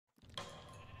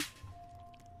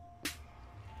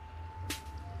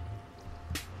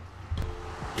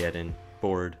Getting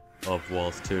bored of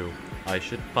walls too. I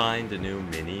should find a new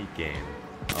mini game.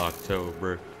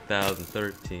 October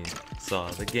 2013, saw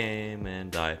the game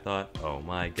and I thought, oh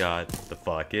my god, the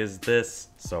fuck is this?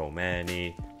 So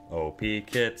many OP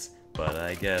kits, but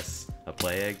I guess I'll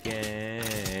play a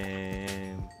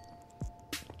game.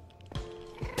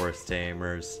 Horse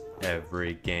tamers,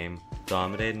 every game,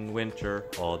 dominating winter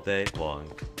all day long.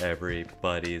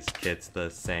 Everybody's kit's the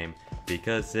same,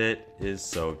 because it is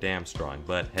so damn strong.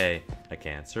 But hey, I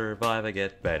can't survive, I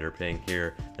get better ping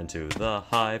here than to the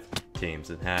hive.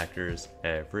 Teams and hackers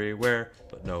everywhere,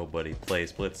 but nobody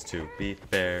plays Blitz to be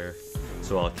fair.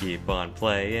 So I'll keep on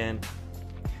playing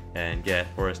and get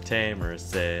Horse Tamer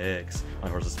 6. My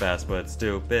horse is fast but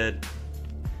stupid,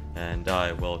 and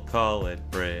I will call it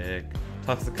brick.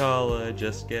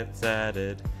 Toxicologist gets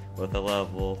added with a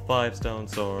level 5 stone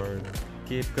sword.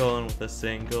 Keep going with a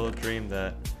single dream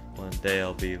that one day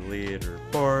I'll be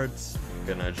leaderboards.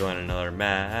 Gonna join another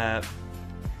map,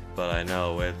 but I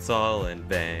know it's all in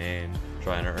vain.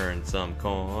 Trying to earn some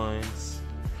coins,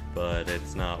 but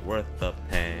it's not worth the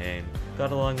pain.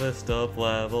 Got a long list of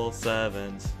level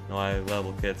 7s, no high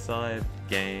level kits I've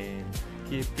gained.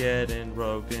 Keep getting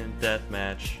rogue in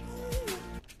deathmatch,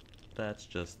 that's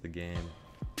just the game.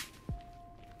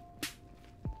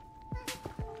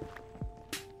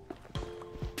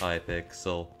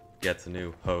 iPixel gets a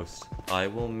new host. I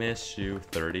will miss you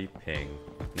 30 ping.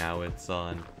 Now it's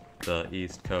on the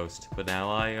East Coast, but now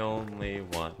I only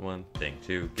want one thing,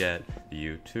 to get the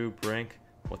YouTube rank.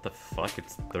 What the fuck,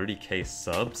 it's 30k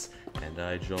subs, and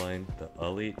I joined the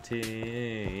elite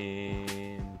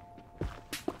team.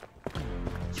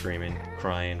 Screaming,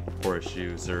 crying, horse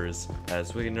users,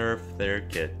 as we nerf their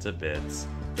kit to bits.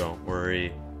 Don't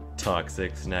worry,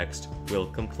 Toxic's next, we'll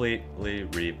completely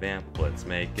revamp. Let's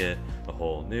make it a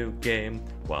whole new game.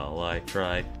 While I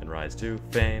try and rise to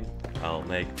fame, I'll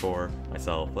make for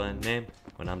myself a name.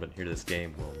 When I'm done here, this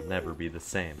game will never be the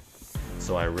same.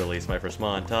 So I release my first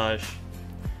montage,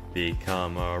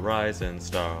 become a rising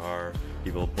star.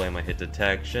 People blame my hit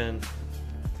detection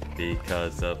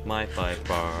because of my 5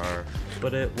 bar,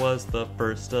 but it was the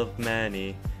first of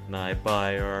many, and I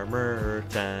buy armor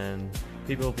 10.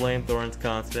 People blame thorns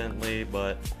constantly,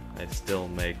 but I still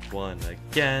make one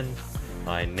again.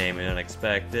 I name it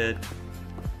unexpected.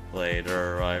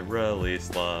 Later I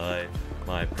release live.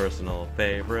 My personal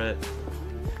favorite,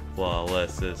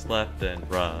 flawless, is left and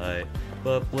right.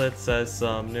 But Blitz has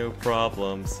some new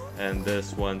problems, and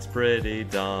this one's pretty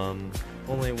dumb.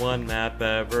 Only one map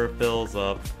ever fills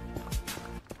up.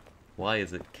 Why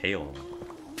is it Calum?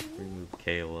 Remove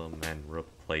Calum and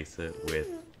replace it with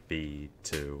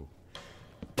B2.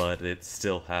 But it's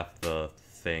still half the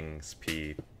things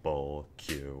people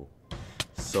queue.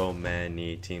 So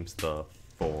many teams, the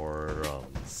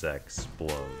forums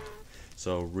explode.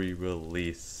 So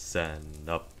re-release and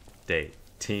update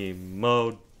team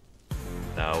mode.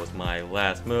 That was my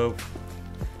last move,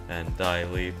 and I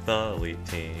leave the elite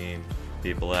team.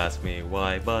 People ask me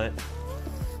why, but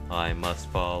I must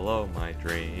follow my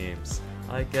dreams.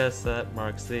 I guess that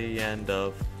marks the end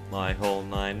of my whole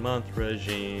 9-month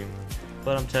regime.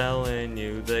 But I'm telling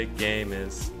you, the game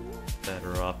is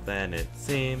better off than it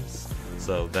seems.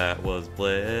 So that was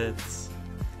Blitz.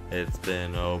 It's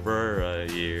been over a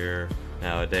year.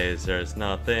 Nowadays there's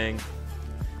nothing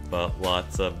but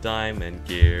lots of diamond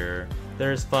gear.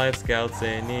 There's 5 scouts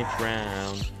in each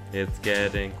round. It's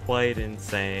getting quite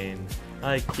insane.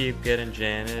 I keep getting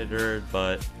janitored,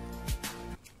 but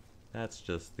that's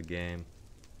just the game.